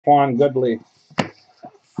Quan Goodley.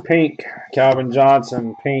 Pink, Calvin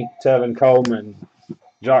Johnson. Pink, Tevin Coleman.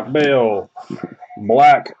 Jock Bell.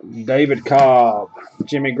 Black, David Cobb.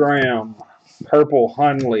 Jimmy Graham. Purple,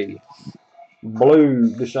 Hunley. Blue,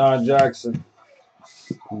 Deshaun Jackson.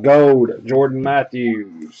 Gold, Jordan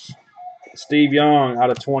Matthews. Steve Young out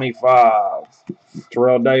of 25.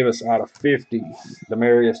 Terrell Davis out of 50.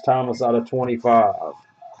 Demarius Thomas out of 25.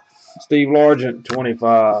 Steve Largent,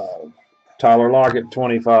 25. Tyler Lockett,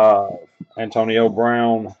 25. Antonio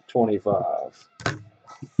Brown, 25.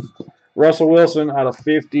 Russell Wilson out of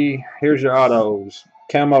 50. Here's your autos.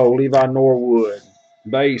 Camo, Levi Norwood.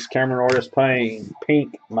 Base, Cameron Artis Payne.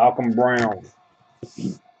 Pink, Malcolm Brown.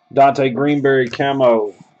 Dante Greenberry,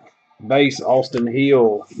 Camo. Base, Austin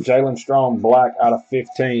Hill. Jalen Strong, black out of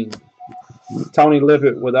 15. Tony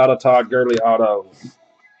Lippett without a Todd Gurley auto.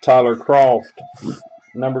 Tyler Croft.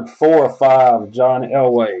 Numbered 4 of 5, John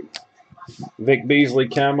Elway. Vic Beasley,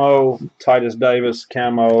 camo. Titus Davis,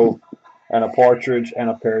 camo. And a partridge and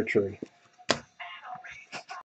a pear tree.